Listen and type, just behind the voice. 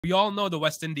We all know the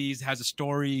West Indies has a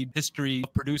storied history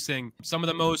of producing some of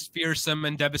the most fearsome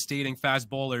and devastating fast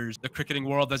bowlers the cricketing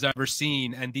world has ever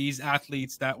seen. And these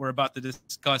athletes that we're about to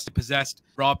discuss possessed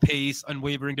raw pace,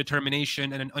 unwavering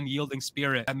determination, and an unyielding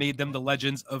spirit that made them the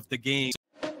legends of the game.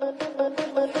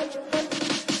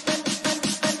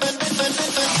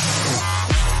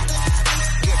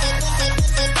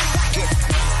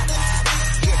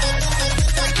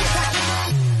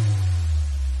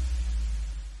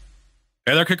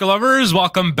 Hey there, cricket lovers.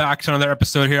 Welcome back to another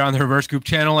episode here on the Reverse Group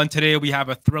channel. And today we have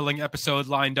a thrilling episode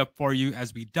lined up for you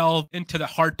as we delve into the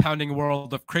heart-pounding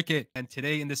world of cricket. And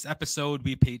today in this episode,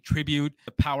 we pay tribute to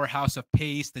the powerhouse of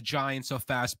pace, the giants of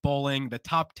fast bowling, the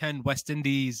top 10 West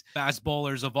Indies fast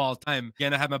bowlers of all time.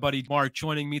 Again, I have my buddy Mark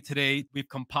joining me today. We've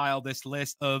compiled this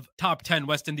list of top 10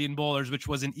 West Indian bowlers, which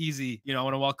wasn't easy. I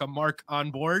want to welcome Mark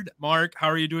on board. Mark, how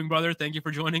are you doing, brother? Thank you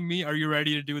for joining me. Are you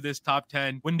ready to do this top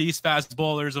 10 Windies fast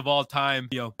bowlers of all time?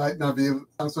 Right, Nabil,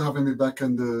 thanks for having me back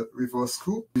in the Reverse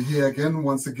Group. We're here again,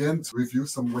 once again, to review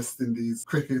some West Indies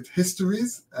cricket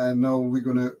histories. And now we're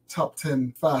going to top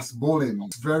 10 fast bowling.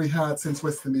 It's very hard since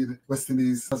West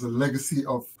Indies has a legacy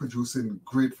of producing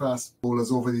great fast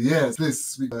bowlers over the years.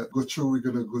 This we're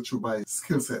going to go through by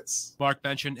skill sets. Mark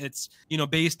mentioned it's,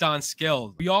 based on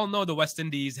skill. We all know the West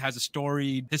Indies has a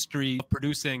storied history of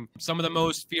producing some of the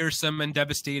most fearsome and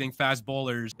devastating fast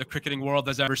bowlers the cricketing world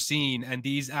has ever seen. And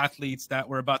these athletes that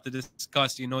we're about to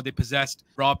discuss, they possessed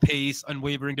raw pace,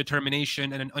 unwavering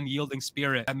determination, and an unyielding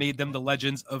spirit that made them the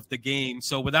legends of the game.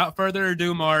 So without further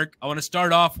ado, Mark, I want to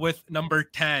start off with number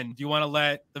 10. Do you want to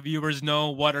let the viewers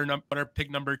know what our pick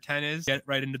number 10 is? Get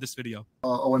right into this video.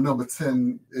 Our number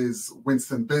 10 is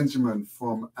Winston Benjamin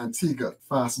from Antigua.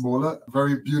 Fast bowler,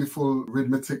 very beautiful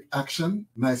rhythmic action,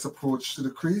 nice approach to the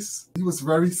crease. He was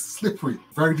very slippery,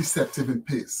 very deceptive in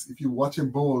pace. If you watch him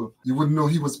bowl, you wouldn't know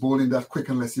he was bowling that quick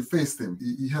unless you faced him.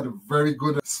 He had a very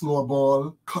good slow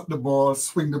ball, cut the ball,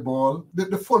 swing the ball.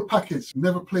 The full package.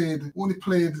 Only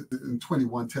played in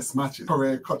 21 test matches.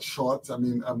 Career cut short.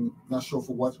 I'm not sure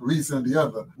for what reason or the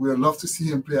other. We would love to see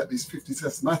him play at least 50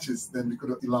 test matches. Then we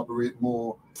could elaborate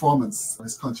more performance on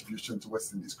his contribution to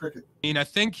West Indies cricket. I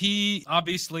think he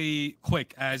obviously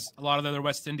quick as a lot of the other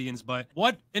West Indians, but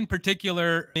what in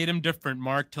particular made him different,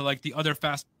 Mark, to like the other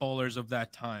fast bowlers of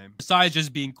that time? Besides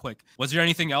just being quick, was there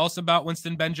anything else about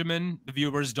Winston Benjamin the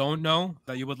viewers don't know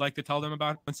that you would like to tell them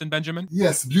about Winston Benjamin?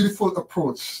 Yes, beautiful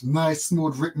approach, nice,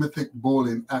 smooth, rhythmic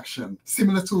bowling action,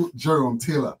 similar to Jerome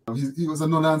Taylor. He was a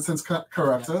no-nonsense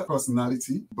character,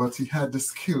 personality, but he had the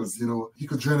skills. He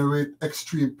could generate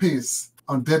extreme pace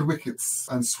on dead wickets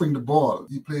and swing the ball.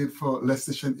 He played for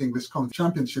Leicestershire English County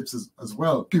Championships as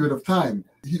well. Period of time.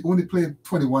 He only played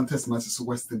 21 test matches for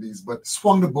West Indies, but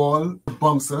swung the ball,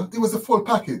 bouncer. It was a full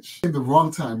package. In the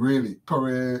wrong time, really.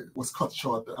 Career was cut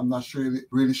short. I'm not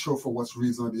really sure for what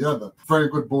reason or the other. Very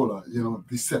good bowler,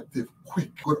 deceptive, quick,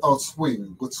 good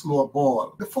outswing, good slow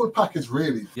ball. The full package,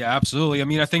 really. Yeah, absolutely.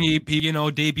 I think he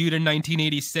debuted in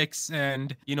 1986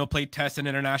 and, played test and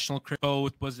international cricket.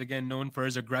 Both was, again, known for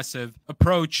his aggressive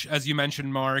approach, as you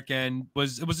mentioned, Mark, and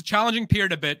it was a challenging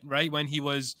period a bit, right, when he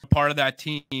was part of that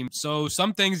team. So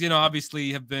some things,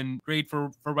 obviously have been great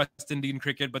for West Indian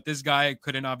cricket, but this guy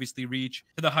couldn't obviously reach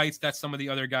to the heights that some of the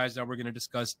other guys that we're going to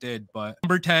discuss did. But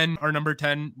number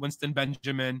 10, Winston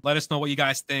Benjamin. Let us know what you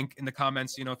guys think in the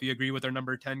comments. If you agree with our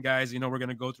number 10 guys, we're going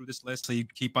to go through this list. So you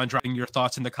keep on dropping your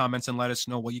thoughts in the comments and let us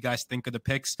know what you guys think of the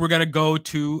picks. We're going to go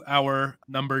to our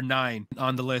number 9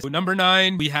 on the list. So number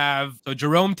 9, we have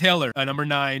Jerome Taylor. Number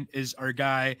 9 is our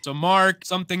guy. So Mark,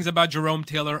 some things about Jerome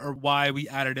Taylor or why we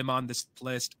added him on this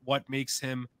list. What makes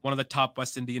him one of the top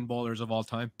West Indian bowlers of all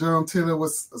time? Jerome Taylor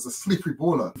was a slippery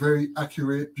bowler. Very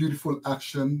accurate, beautiful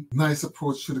action, nice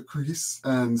approach to the crease,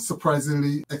 and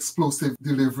surprisingly explosive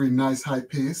delivery, nice high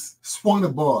pace. Swung the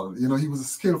ball. He was a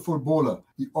skillful bowler.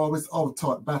 He always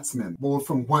out-taught batsmen. Bowled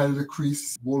from wide of the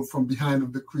crease, bowled from behind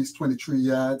of the crease, 23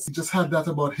 yards. He just had that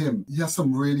about him. He has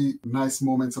some really nice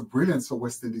moments of brilliance for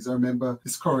West Indies. I remember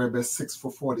his career best 6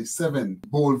 for 47.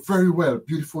 Bowled very well,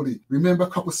 beautifully. Remember a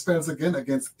couple spells again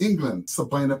against England,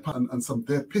 Sabina and some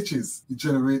dead pitches. He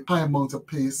generated high amount of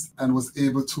pace and was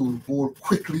able to bowl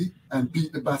quickly and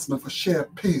beat the batsman for sheer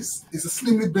pace. He's a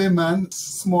slimly built man,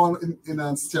 small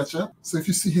in stature. So if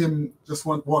you see him just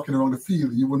walking around the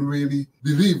field, you wouldn't really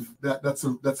believe that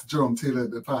that's Jerome Taylor,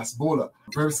 the fast bowler.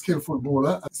 Very skillful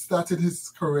bowler. Started his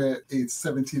career age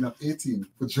 17 or 18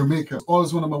 for Jamaica.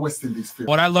 Always one of my West Indies favorites.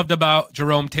 What I loved about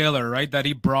Jerome Taylor, right, that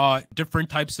he brought different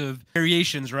types of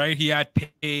variations, right? He had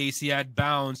pace, he had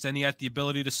bounce, and he had the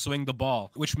ability to swing the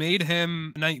ball, which made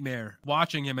him a nightmare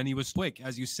watching him, and he was quick,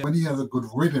 as you said. When he has a good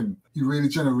rhythm, He really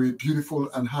generated beautiful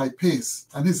and high pace.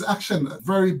 And his action,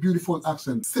 very beautiful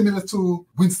action, similar to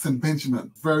Winston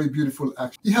Benjamin. Very beautiful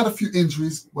action. He had a few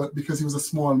injuries, but because he was a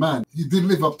small man, he did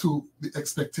live up to the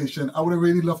expectation. I would have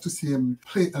really loved to see him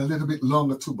play a little bit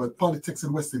longer too, but politics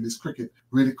in West Indies cricket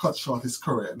really cut short his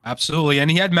career. Absolutely.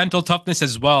 And he had mental toughness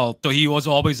as well. So he was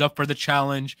always up for the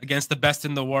challenge against the best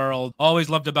in the world. Always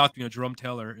loved about, Jerome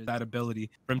Taylor, that ability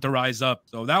for him to rise up.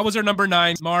 So that was our number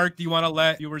 9. Mark, do you want to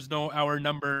let viewers know our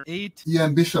number 8?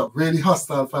 Ian Bishop, really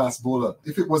hostile fast bowler.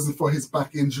 If it wasn't for his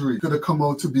back injury, could have come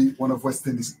out to be one of West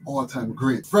Indies' all-time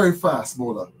greats. Very fast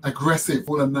bowler, aggressive,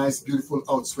 bowler, nice, beautiful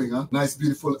outswinger, nice,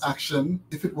 beautiful action.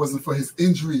 If it wasn't for his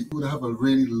injury, he would have a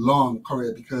really long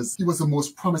career because he was the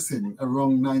most promising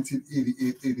around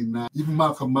 1988-89. Even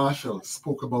Malcolm Marshall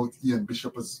spoke about Ian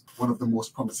Bishop as one of the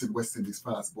most promising West Indies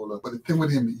fast bowler. But the thing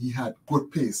with him, he had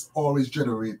good pace, always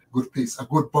generate good pace, a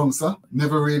good bouncer,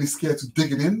 never really scared to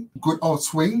dig it in, good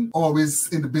outswing, always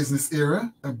in the business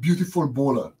era, a beautiful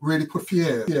bowler, really put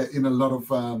fear in a lot of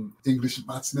English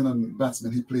batsmen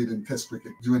he played in Test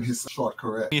cricket during his short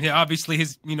career. I mean, obviously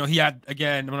he had,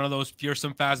 again, one of those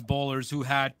fearsome fast bowlers who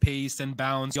had pace and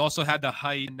bounce. He also had the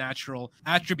height and natural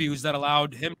attributes that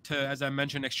allowed him to, as I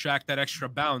mentioned, extract that extra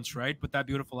bounce, right? With that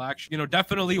beautiful action.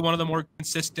 Definitely one of the more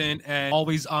consistent and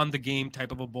always on the game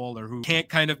type of a bowler who can't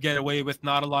kind of get away with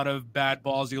not a lot of bad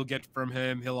balls you'll get from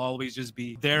him. He'll always just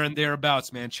be there and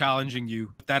thereabouts, man, challenging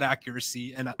you with that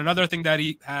accuracy. And another thing that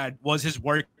he had was his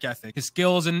work ethic. His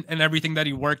skills and everything that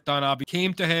he worked on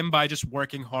came to him by just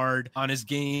working hard on his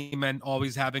game and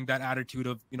always having that attitude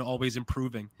of, always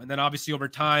improving. And then obviously over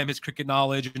time, his cricket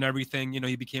knowledge and everything,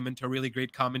 he became into a really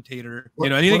great commentator.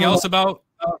 Anything else about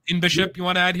Ian Bishop you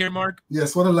want to add here, Mark?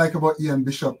 Yes, what I like about Ian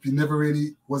Bishop, he never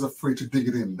really was afraid to dig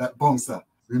it in, that bouncer.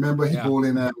 Remember, he bowled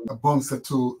in a bouncer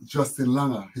to Justin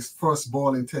Langer, his first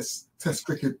ball in Test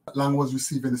cricket. Lang was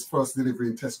receiving his first delivery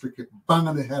in Test cricket, bang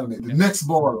on the helmet. The next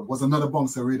ball was another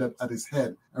bouncer right at his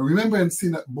head. I remember him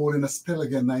seeing that ball in a spell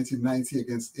again, 1990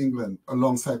 against England,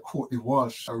 alongside Courtney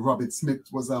Walsh. Robert Smith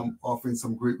was offering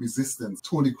some great resistance.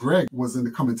 Tony Gregg was in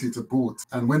the commentator booth.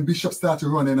 And when Bishop started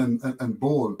running and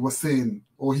bowl, he was saying,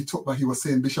 he was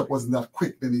saying Bishop wasn't that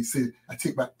quick. Then he said, I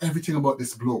take back everything about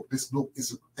this bloke. This bloke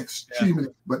is extremely,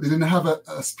 but they didn't have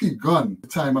a speed gun at the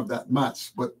time of that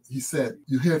match. But he said,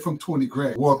 you hear from Tony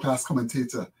Gregg, world-class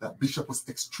commentator, that Bishop was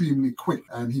extremely quick.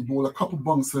 And he bowled a couple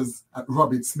bouncers at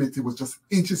Robert Smith. He was just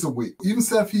inches away. Even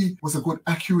if he was a good,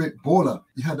 accurate bowler,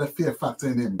 he had that fear factor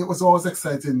in him. It was always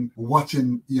exciting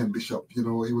watching Ian Bishop. He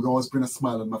would always bring a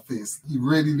smile on my face. He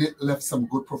really left some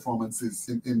good performances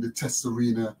in the Test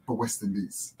arena for West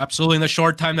Indies. Absolutely. In the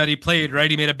short time that he played,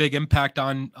 right, he made a big impact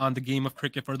on the game of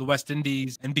cricket for the West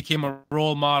Indies and became a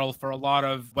role model for a lot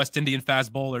of West Indian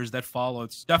fast bowlers that followed.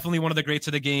 It's definitely one of the greats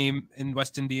of the game in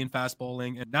West Indian fast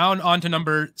bowling. And now on to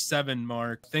number 7,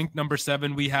 Mark. I think number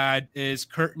 7 we had is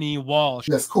Courtney Walsh.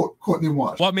 Yes, Courtney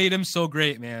Walsh. What made him so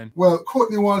great, man? Well,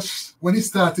 Courtney Walsh, when he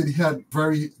started, he had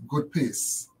very good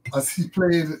pace. As he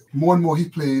played, more and more he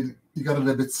played, he got a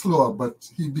little bit slower, but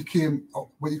he became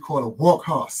what you call a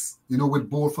workhorse. With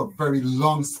both for very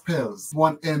long spells,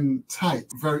 one end tight,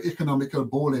 very economical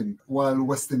bowling, while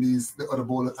West Indies, the other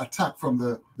bowler, attacked from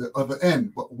the other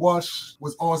end. But Walsh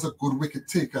was always a good wicket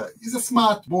taker. He's a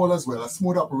smart bowler as well, a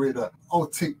smooth operator,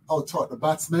 out-taught the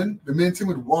batsman. The main thing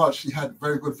with Walsh, he had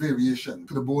very good variation.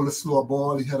 To the bowler, slower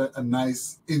ball, he had a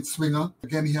nice in-swinger.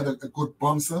 Again, he had a good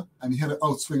bouncer, and he had an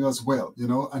outswinger as well,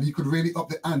 and he could really up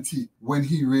the ante when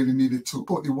he really needed to.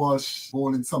 Curtly Walsh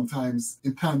bowling sometimes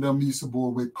in tandem, he used to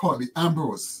bowl with Curtly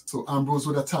Ambrose. So Ambrose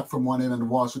would attack from one end and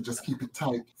Walsh would just keep it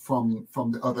tight from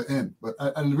the other end. But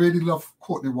I really love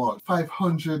Courtney Walsh.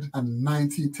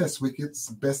 519 Test wickets,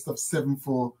 best of 7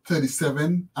 for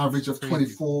 37, average of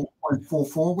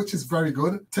 24.44, which is very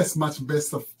good. Test match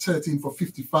best of 13 for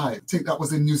 55. I think that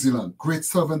was in New Zealand. Great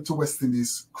servant to West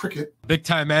Indies cricket. Big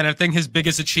time, man. I think his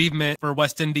biggest achievement for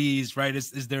West Indies, right,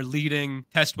 is their leading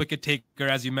Test wicket taker,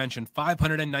 as you mentioned.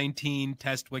 519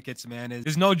 Test wickets, man,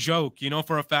 is no joke,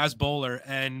 for a fast bowler.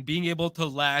 And being able to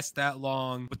last that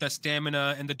long with the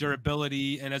stamina and the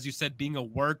durability, and as you said, being a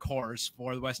workhorse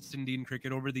for the West Indian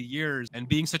cricket over the years and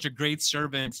being such a great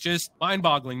servant, it's just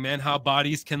mind-boggling, man, how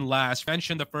bodies can last. I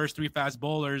mentioned the first 3 fast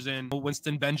bowlers, and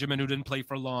Winston Benjamin, who didn't play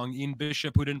for long, Ian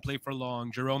Bishop, who didn't play for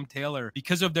long, Jerome Taylor,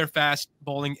 because of their fast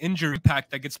bowling injury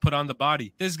impact that gets put on the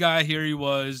body. This guy here, he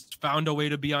was found a way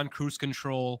to be on cruise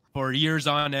control for years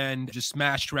on end, just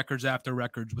smashed records after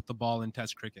records with the ball in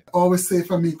Test cricket. I always say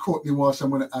for me, Courtney Walsh,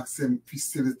 I'm going to ask him if he's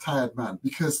still a tired man,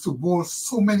 because to bowl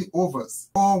so many overs,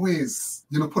 always,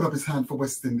 you know, put up his hand for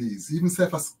West Indies. Even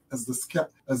self as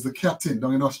the captain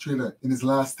down in Australia in his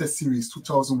last Test series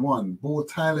 2001, bowled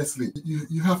tirelessly.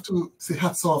 You have to say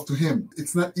hats off to him.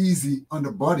 It's not easy on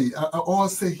the body. I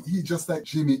always say he just like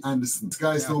Jimmy Anderson. These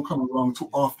guys don't come around too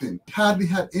often. He hardly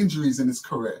had injuries in his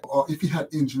career, or if he had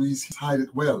injuries, he hid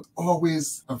it well.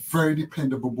 Always a very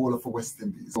dependable bowler for West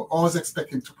Indies. So always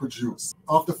expect him to produce.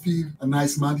 Off the field, a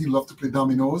nice man. He loved to play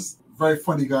dominoes. Very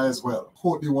funny guy as well.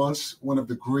 Courtney Walsh, one of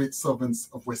the great servants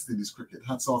of West Indies cricket.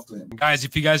 Hats off to him. Guys,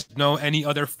 if you guys know any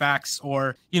other facts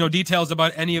or, you know, details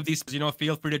about any of these, you know,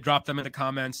 feel free to drop them in the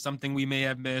comments, something we may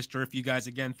have missed, or if you guys,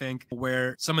 again, think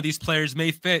where some of these players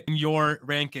may fit in your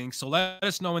ranking. So let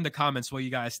us know in the comments what you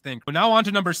guys think. But now on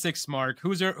to number 6, Mark.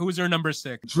 Who's our number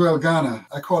 6? Garner.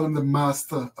 I call him the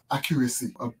master of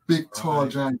accuracy. A big, tall,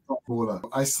 giant bowler.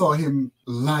 I saw him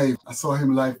live.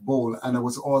 Bowl, and I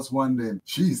was always wondering,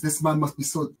 geez, this man must be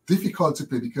so difficult to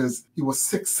play, because he was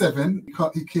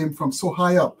 6'7". He came from so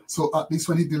high up. So at least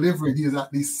when he delivered, he is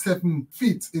at least 7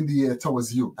 feet in the air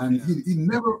towards you. And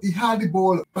he hardly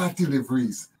bowled bad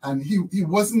deliveries. And he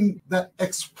wasn't that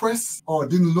express, or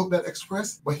didn't look that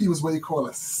express, but he was what you call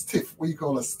a stiff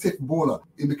bowler.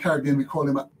 In the Caribbean, we call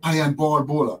him an iron ball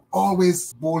bowler.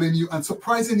 Always bowling you, and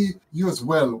surprisingly you as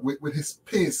well with his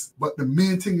pace. But the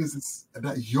main thing is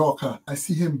that Yorker. I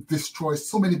see him destroy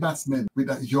so many batsmen with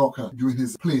that Yorker during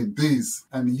his playing days.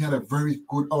 And he had a very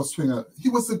good outswinger. He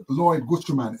was a Lloyd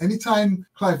Guthrie man. Anytime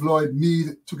Clive Lloyd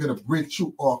needed to get a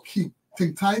breakthrough or keep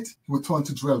things tight, he would turn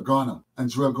to Garner.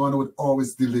 And Garner would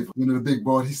always deliver. You know, the big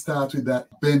ball, he started with that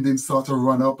bending sort of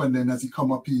run up, and then as he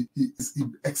come up, he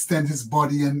extend his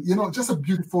body, and, you know, just a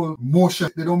beautiful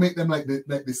motion. They don't make them like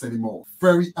this anymore.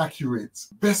 Very accurate.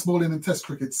 Best bowling in Test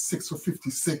cricket, 6 for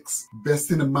 56.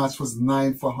 Best in the match was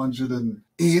 9 for 108.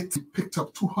 He picked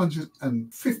up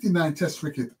 259 Test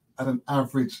cricket at an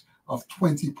average of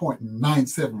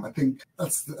 20.97. I think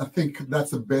that's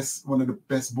the best, one of the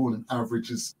best bowling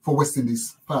averages for West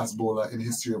Indies fast bowler in the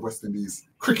history of West Indies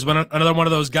cricket. Another one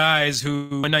of those guys who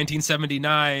in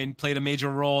 1979 played a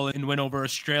major role in win over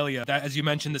Australia. That, as you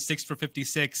mentioned, the 6 for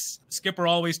 56. Skipper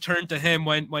always turned to him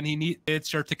when he needed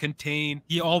start to contain.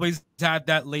 He always had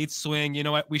that late swing. You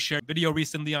know what? We shared a video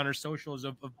recently on our socials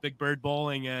of Big Bird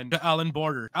bowling and Alan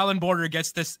Border. Alan Border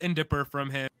gets this in-dipper from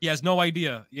him. He has no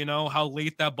idea, you know, how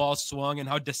late that ball swung and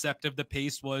how deceptive the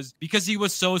pace was, because he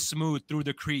was so smooth through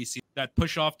the crease. That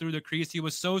push off through the crease, he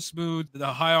was so smooth. The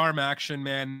high arm action,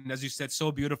 man, as you said,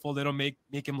 so beautiful. They don't make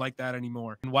him like that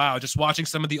anymore. And wow, just watching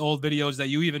some of the old videos that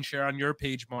you even share on your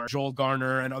page, Mark, Joel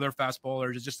Garner and other fast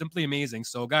bowlers, is just simply amazing.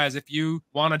 So guys, if you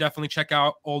want to definitely check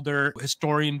out older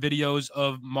historian videos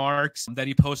of Mark's that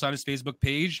he posts on his Facebook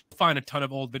page, you'll find a ton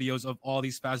of old videos of all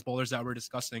these fast bowlers that we're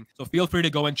discussing. So feel free to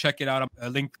go and check it out. I'll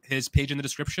link his page in the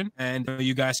description, and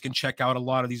you guys can check out a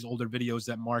lot of these older videos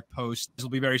that Mark posts. You'll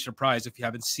be very surprised if you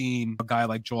haven't seen a guy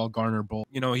like Joel Garner bowl.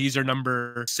 You know, he's our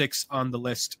number 6 on the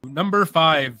list. Number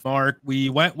 5, Mark, we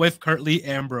went with Curtly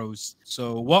Ambrose.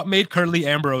 So what made Curtly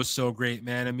Ambrose so great,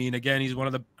 man? I mean, again, he's one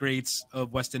of the greats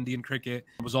of West Indian cricket.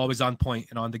 He was always on point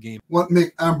and on the game. What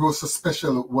made Ambrose so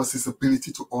special was his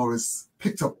ability to always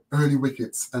pick up early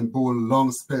wickets and bowl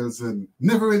long spells, and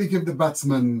never really give the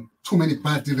batsman too many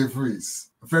bad deliveries.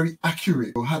 Very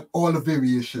accurate, had all the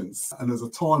variations. And as a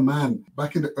tall man,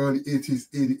 back in the early 80s,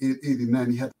 88,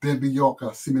 89, he had deadly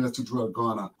Yorker, similar to Joel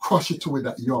Garner. Crush it with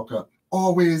that Yorker.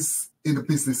 Always in the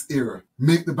business era,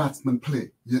 make the batsman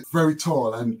play. Yet very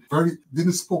tall and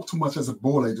didn't spoke too much as a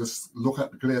bowler, just look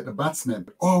at the batsman.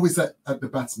 Always at the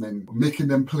batsman, making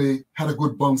them play, had a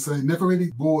good bouncer. He never really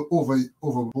bowled over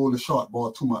bowl the short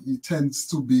ball too much. He tends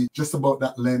to be just about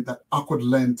that length, that awkward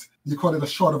length. You call it a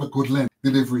short of a good length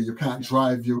delivery. You can't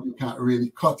drive, you can't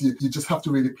really cut, you just have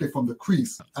to really play from the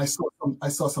crease. I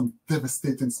saw some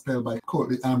devastating spell by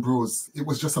Curtly Ambrose. It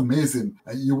was just amazing.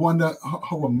 You wonder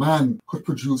how a man could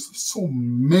produce so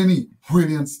many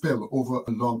brilliant spells over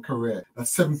a long career. That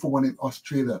 7 for 1 in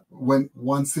Australia, went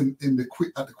once at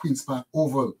the Queen's Park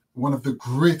Oval. One of the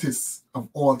greatest of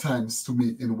all times to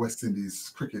me in West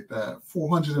Indies cricket.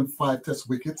 405 Test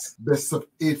wickets, best of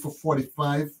 8 for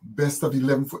 45, best of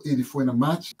 11 for 84 in a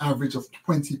match, average of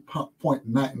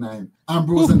 20.99.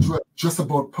 Ambrose and Joel just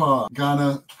about par.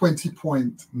 Garner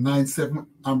 20.97,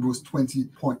 Ambrose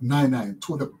 20.99.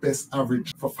 Two of the best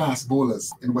average for fast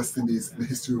bowlers in West Indies, in the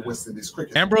history of West Indies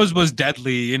cricket. Ambrose was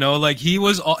deadly, you know, like he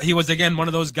was again one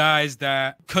of those guys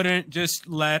that couldn't just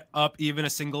let up even a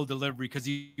single delivery, because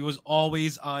he He was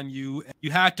always on you. You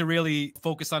had to really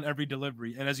focus on every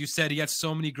delivery. And as you said, he had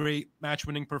so many great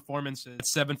match-winning performances.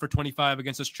 7 for 25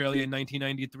 against Australia in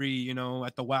 1993, you know,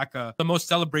 at the WACA, the most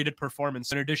celebrated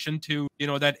performance. In addition to, you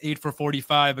know, that 8 for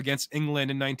 45 against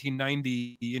England in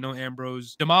 1990, you know,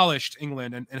 Ambrose demolished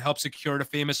England and helped secure the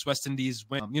famous West Indies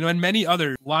win, you know, and many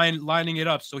others lining it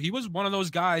up. So he was one of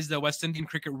those guys that West Indian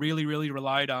cricket really, really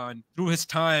relied on through his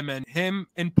time, and him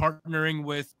in partnering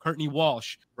with Courtney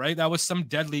Walsh, right? That was some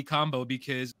deadly combo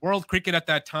because world cricket at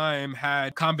that time had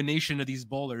a combination of these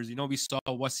bowlers. You know, we saw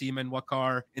Wasim and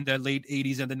Waqar in the late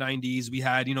 80s and the 90s. We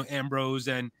had, you know, Ambrose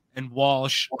and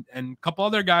Walsh and a couple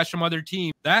other guys from other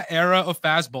teams. That era of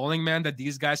fast bowling, man, that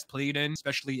these guys played in,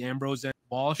 especially Ambrose and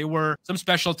Walsh, they were some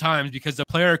special times because the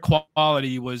player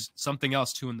quality was something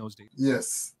else too in those days.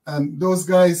 Yes. And those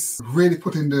guys really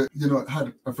put in the, you know,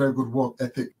 had a very good work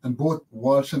ethic. And both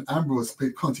Walsh and Ambrose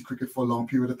played county cricket for a long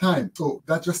period of time. So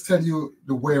that just tells you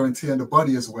the wear and tear on the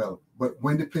body as well. But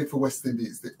when they played for West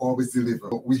Indies, they always deliver.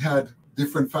 We had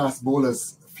different fast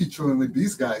bowlers featuring with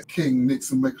these guys: King,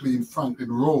 Nixon, McLean,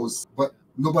 Franklin, Rose. But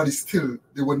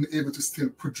they weren't able to still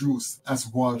produce as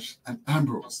Walsh and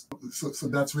Ambrose. So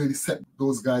that's really set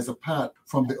those guys apart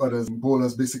from the others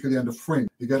bowlers basically on the fringe.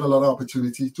 They get a lot of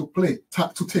opportunity to play,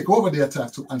 to take over the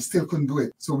attack and still couldn't do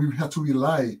it. So we had to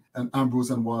rely on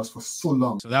Ambrose and Walsh for so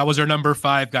long. So that was our number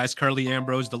 5, guys. Curtly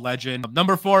Ambrose, the legend.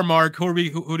 Number 4, Mark, who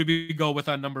did we go with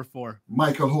on number 4?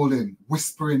 Michael Holding,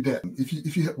 Whispering Death.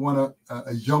 If you want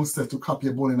a youngster to copy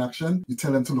a bowling action, you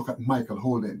tell them to look at Michael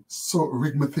Holding. So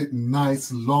rhythmic,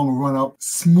 nice, long run up,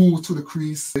 smooth to the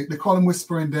crease. They call him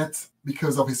Whispering Death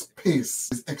because of his pace,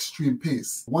 his extreme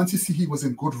pace. Once you see he was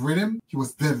in good rhythm, he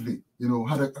was deadly. You know,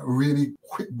 had a really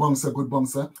quick bouncer, good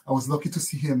bouncer. I was lucky to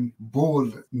see him bowl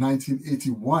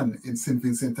 1981 in St.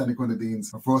 Vincent and the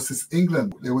Grenadines versus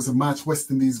England. There was a match, West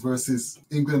Indies versus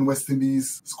England. West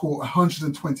Indies scored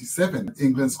 127.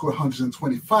 England scored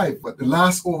 125. But the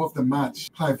last over of the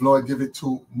match, Clive Lloyd gave it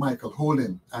to Michael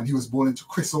Holding, and he was bowling to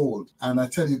Chris Old. And I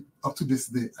tell you, up to this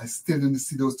day, I still didn't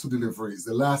see those 2 deliveries.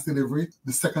 The last delivery,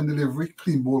 the second delivery,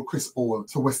 clean bowl Chris Old.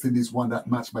 So West Indies won that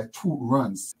match by 2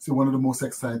 runs. So one of the most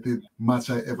excited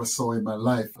match I ever saw in my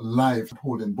life, live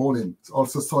Holding bowling.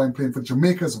 Also saw him playing for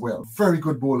Jamaica as well. Very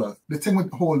good bowler. The thing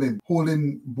with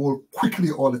Holding bowled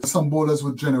quickly all the time. Some bowlers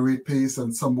would generate pace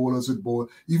and some bowlers would bowl.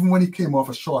 Even when he came off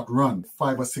a short run,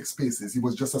 5 or 6 paces, he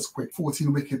was just as quick.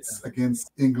 14 wickets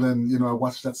against England. You know, I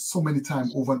watched that so many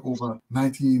times over and over.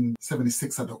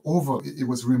 1976 at the over. It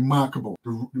was remarkable.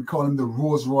 We call him the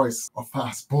Rolls Royce of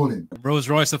fast bowling. Rolls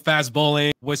Royce of fast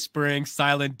bowling, Whispering,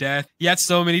 Silent Death. He had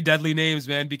so many deadly names,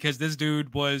 man, because this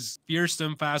dude was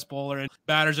fearsome fast bowler, and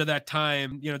batters at that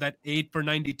time, you know, that 8 for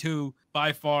 92,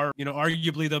 by far, you know,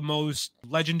 arguably the most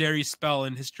legendary spell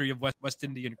in history of West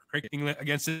Indian cricket. England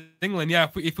against England. Yeah,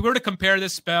 if we were to compare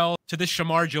this spell to this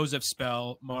Shamar Joseph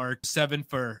spell, Mark, 7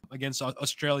 for against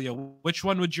Australia, which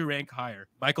one would you rank higher?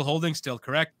 Michael Holding still,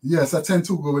 correct? Yes, I tend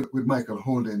to go with Michael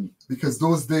Holding because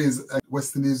those days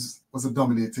West Indies was a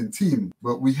dominating team,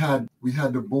 but we had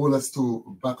the bowlers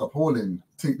to back up Holding.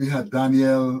 I think we had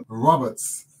Daniel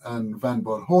Roberts and Van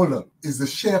Ball Holder. Is the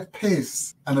sheer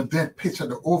pace and a dead pitch at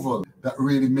the oval that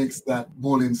really makes that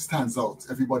bowling stands out.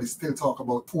 Everybody still talk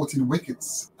about 14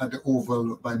 wickets at the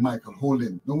oval by Michael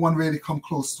Holding. No one really come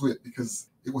close to it because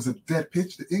it was a dead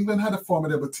pitch. England had a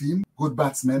formidable team, good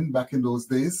batsmen back in those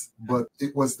days, but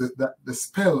it was the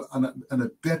spell and a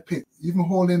dead pitch. Even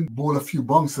Holding bowled a few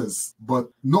bouncers, but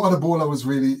no other bowler was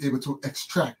really able to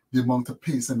extract the amount of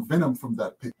pace and venom from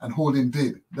that pitch, and Holding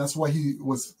did. That's why he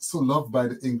was so loved by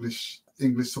the English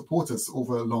supporters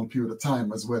over a long period of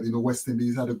time as well. You know, West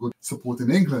Indies had a good support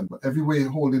in England, but everywhere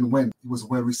Holding went, he was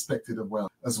well respected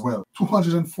as well.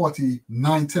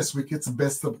 249 test wickets,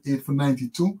 best of 8 for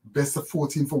 92, best of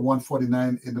 14 for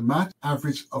 149 in the match,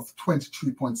 average of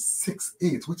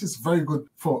 23.68, which is very good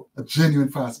for a genuine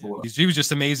fast bowler. He was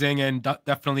just amazing and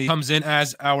definitely comes in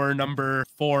as our number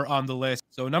 4 on the list.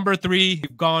 So number 3,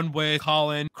 we've gone with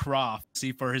Colin Croft,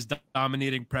 for his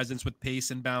dominating presence with pace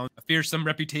and bounce, a fearsome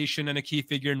reputation and a key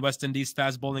figure in West Indies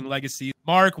fast bowling legacy.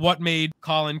 Mark, what made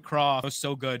Colin Croft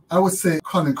so good? I would say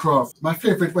Colin Croft, my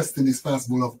favorite West Indies fast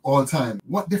bowler of all time.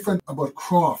 What different about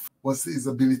Croft was his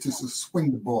ability to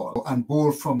swing the ball and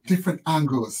bowl from different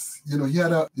angles. You know, he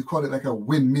had you call it like a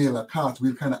windmill, a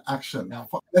cartwheel kind of action. Yeah.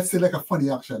 Let's say like a funny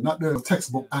action, not the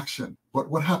textbook action. But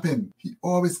what happened? He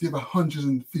always gave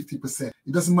 150%.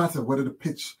 It doesn't matter whether the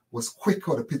pitch was quick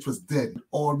or the pitch was dead.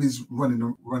 Always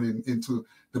running into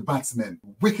the batsman.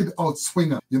 Wicked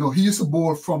outswinger. You know, he used to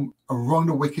bowl from around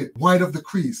the wicket, wide of the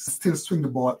crease, still swing the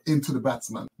ball into the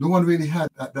batsman. No one really had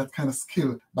that kind of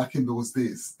skill back in those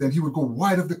days. Then he would go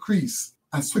wide of the crease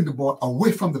and swing the ball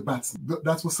away from the batsman.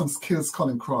 That was some skills,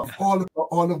 Colin Croft.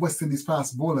 All the West Indies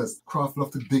fast bowlers, Croft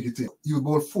loved to dig it in. He would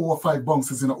bowl 4 or 5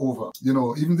 bounces in an over. You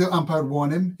know, even though umpire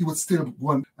warned him, he would still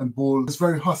run and bowl. It was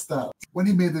very hostile. When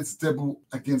he made his debut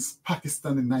against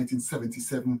Pakistan in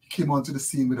 1977, he came onto the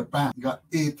scene with a bang. He got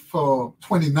 8 for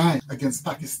 29 against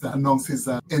Pakistan, announced his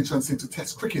entrance into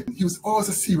Test cricket. He was always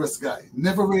a serious guy,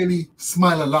 never really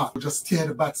smile a lot, just stare at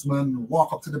the batsman,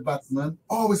 walk up to the batsman,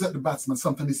 always at the batsman.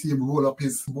 Sometimes you see him roll up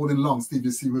his bowling long sleeve,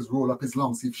 you see him roll up his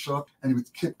long sleeve shot, and he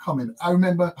would keep coming. I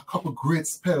remember a couple of great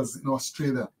spells in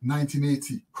Australia,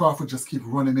 1980. Croft would just keep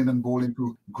running in and bowling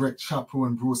to Greg Chappell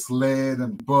and Bruce Laird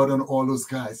and Bud and all those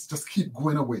guys. Just keep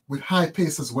going away with high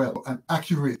pace as well and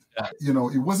accurate. You know,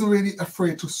 he wasn't really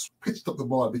afraid to pitch up the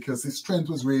ball because his strength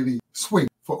was really swing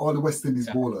for all the West Indies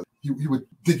bowlers. He would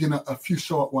dig in a few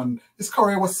short ones. His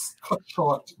career was cut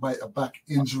short by a back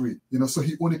injury, you know, so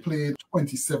he only played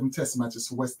 27 Test matches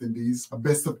for West Indies, a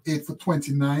best of 8 for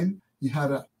 29. He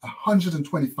had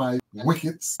 125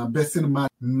 wickets, best in the match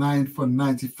 9 for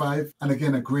 95, and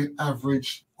again a great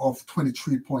average of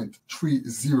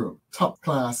 23.30. Top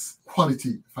class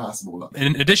quality fast bowler.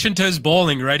 In addition to his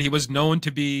bowling, right, he was known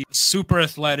to be super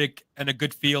athletic and a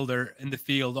good fielder in the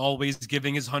field, always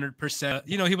giving his 100%.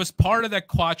 You know, he was part of that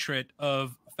quadrant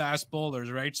of fast bowlers,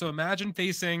 right? So imagine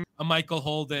facing a Michael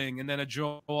Holding and then a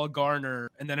Joel Garner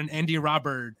and then an Andy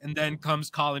Robert and then comes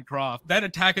Colin Croft. That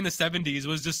attack in the 70s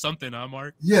was just something, huh,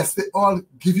 Mark? Yes, they all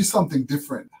give you something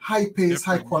different. High pace,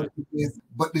 high quality pace,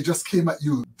 but they just came at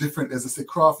you different. As I say,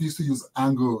 Croft used to use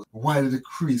angles, wide of the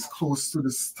crease, close to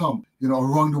the stump, you know,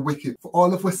 around the wicket. For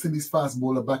all of West Indies fast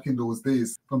bowler back in those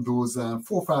days, from those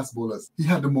 4 fast bowlers, he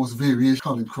had the most variation,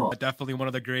 Colin Croft. Definitely one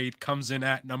of the great, comes in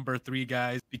at number 3,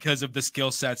 guys, because of the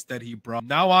skill sets that he brought.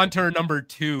 Now on to our number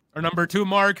 2. Our number 2,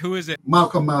 Mark, who is it?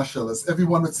 Malcolm Marshall, as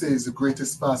everyone would say, is the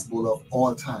greatest fast bowler of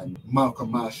all time.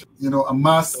 Malcolm Marshall, you know, a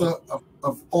master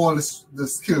of all the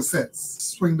skill sets.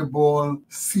 Swing the ball,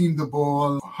 seam the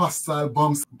ball, hostile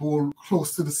bumps, bowl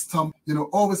close to the stump, you know,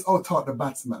 always out-taught the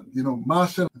batsman. You know,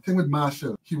 Marshall, the thing with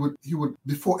Marshall, he would,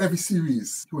 before every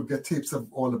series, he would get tapes of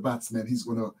all the batsmen he's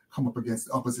going to come up against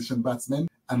the opposition batsmen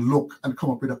and look and come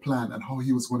up with a plan and how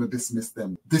he was going to dismiss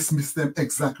them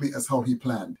exactly as how he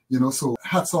planned. You know, so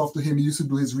hats off to him. He used to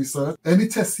do his research. Any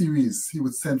test series, he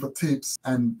would send for tapes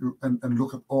and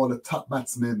look at all the top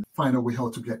batsmen, find a way how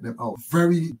to get them out.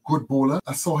 Very good bowler.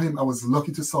 I was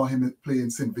lucky to saw him play in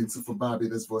St. Vincent for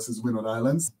Barbados versus Windward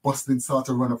Islands. Busting sort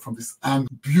of run up from this angle.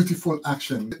 Beautiful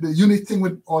action. The unique thing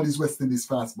with all these West Indies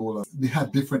fast bowlers, they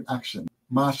had different action.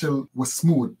 Marshall was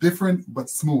smooth, different but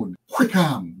smooth. Quick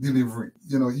arm delivery.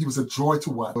 You know, he was a joy to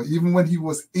watch. Even when he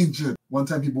was injured, one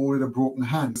time he bowled with a broken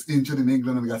hand. He was injured in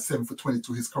England and got 7 for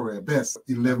 22, his career best.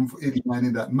 11 for 89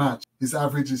 in that match. His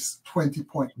average is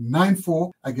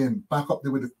 20.94. Again, back up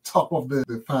there with the top of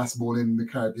the fast bowling in the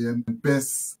Caribbean.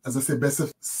 Best, as I said, best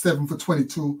of 7 for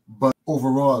 22, but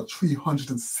overall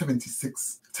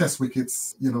 376 test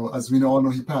wickets. You know, as we all know,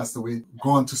 he passed away.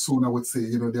 Gone too soon, I would say.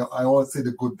 You know, I always say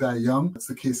the good die young. That's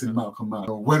the case in Malcolm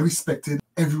Marshall. Well respected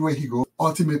everywhere he goes.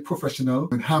 Ultimate professional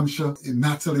in Hampshire, in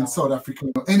Natal, in South Africa.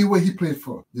 You know, anywhere he played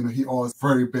for, you know, he always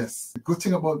very best. The good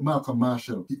thing about Malcolm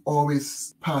Marshall, he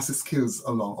always passes skills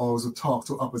along. Always would talk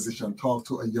to opposition, talk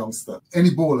to a youngster. Any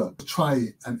bowler,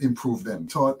 try and improve them.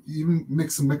 Taught even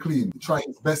Mixon McLean. Try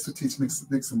his best to teach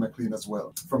Mixon McLean as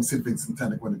well from St. Vincent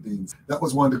and Grenadines. That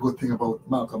was one of the good things about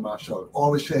Malcolm Marshall.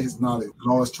 Always share his knowledge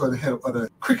and always try to help other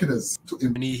cricketers to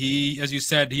improve. And he, as you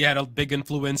said, he had a big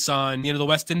influence on, you know, the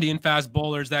West Indian fast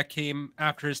bowlers that came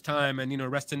after his time, and, you know,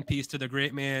 rest in peace to the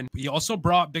great man. He also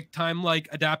brought big time like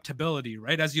adaptability,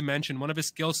 right? As you mentioned, one of his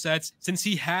skill sets, since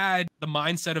he had the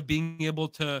mindset of being able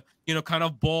to, you know, kind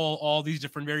of bowl all these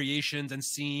different variations and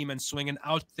seam and swing and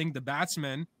outthink the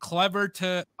batsman, clever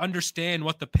to understand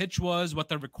what the pitch was, what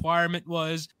the requirement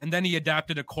was, and then he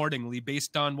adapted accordingly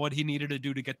based on what he needed to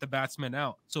do to get the batsman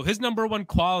out. So his number 1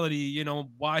 quality, you know,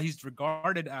 why he's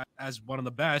regarded as one of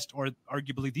the best or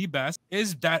arguably the best,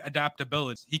 is that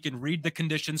adaptability. He can read the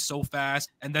conditions so fast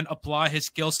and then apply his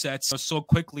skill sets so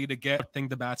quickly to get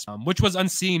the batsman, which was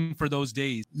unseen for those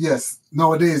days. Yes,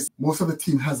 nowadays most of the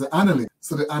team has an analyst,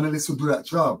 so the analyst will do that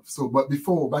job. So, but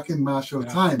before, back in Marshall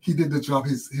time, he did the job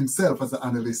himself as an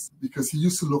analyst, because he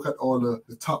used to look at all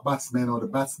the top batsmen or the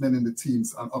batsmen in the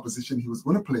teams and opposition he was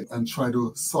going to play and try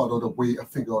to sort out a way to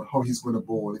figure out how he's going to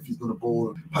bowl, if he's going to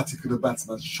bowl particular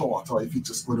batsman short, or if he's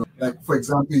just going to, like, for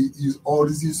example, he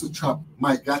always used to trap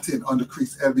Mike Gattin on the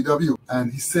crease LBW,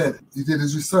 and he said he did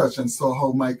his research and saw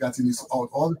how Mike Gattin used to out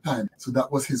all the time. So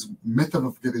that was his method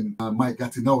of getting Mike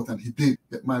Gattin out, and he did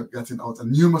get Mike Gattin out,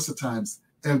 and numerous of times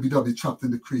LBW trapped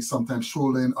in the crease, sometimes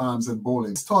shoulder in arms and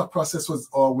bowling. His thought process was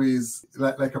always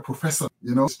like a professor,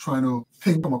 you know, trying to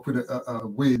come up with a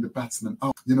way the batsman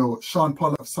out. You know, Sean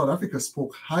Pollock of South Africa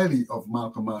spoke highly of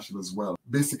Malcolm Marshall as well,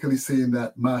 basically saying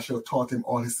that Marshall taught him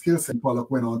all his skills, and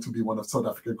Pollock went on to be one of South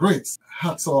Africa greats.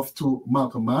 Hats off to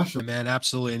Malcolm Marshall. Man,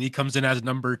 absolutely. And he comes in as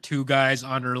number 2 guys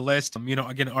on our list. You know,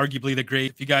 again, arguably the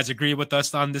great. If you guys agree with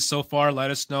us on this so far,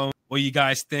 let us know what you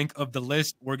guys think of the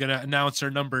list. We're going to announce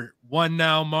our number 1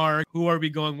 now, Mark. Who are we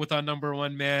going with on number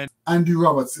 1, man? Andy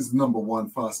Roberts is number 1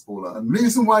 fast bowler. And the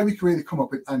reason why we created come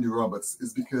up with Andy Roberts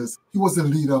is because he was the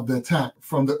leader of the attack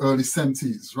from the early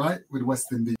 70s, right, with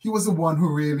West Indies. He was the one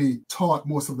who really taught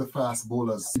most of the fast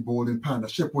bowlers he bowled in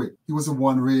partnership with. He was the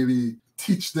one really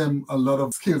teach them a lot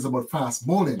of skills about fast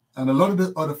bowling. And a lot of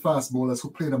the other fast bowlers who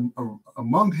played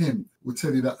among him would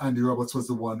tell you that Andy Roberts was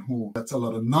the one who got a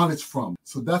lot of knowledge from.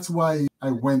 So that's why I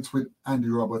went with Andy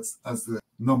Roberts as the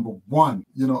number 1.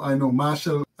 You know, I know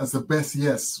Marshall as the best,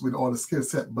 yes, with all the skill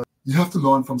set, but you have to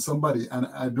learn from somebody. And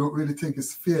I don't really think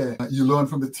it's fair that you learn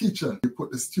from the teacher. You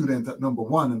put the student at number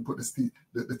 1 and put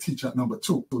the teacher at number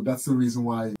 2. So that's the reason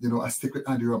why, you know, I stick with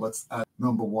Andy Roberts at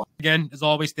number 1. Again, as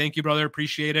always, thank you, brother.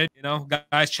 Appreciate it. You know,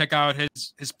 guys, check out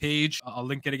his page. I'll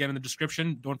link it again in the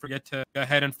description. Don't forget to go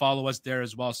ahead and follow us there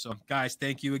as well. So, guys,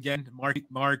 thank you again.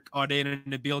 Mark, Audain, and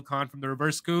Nabil Khan from the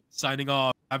Reverse Scoop signing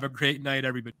off. Have a great night,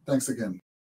 everybody. Thanks again.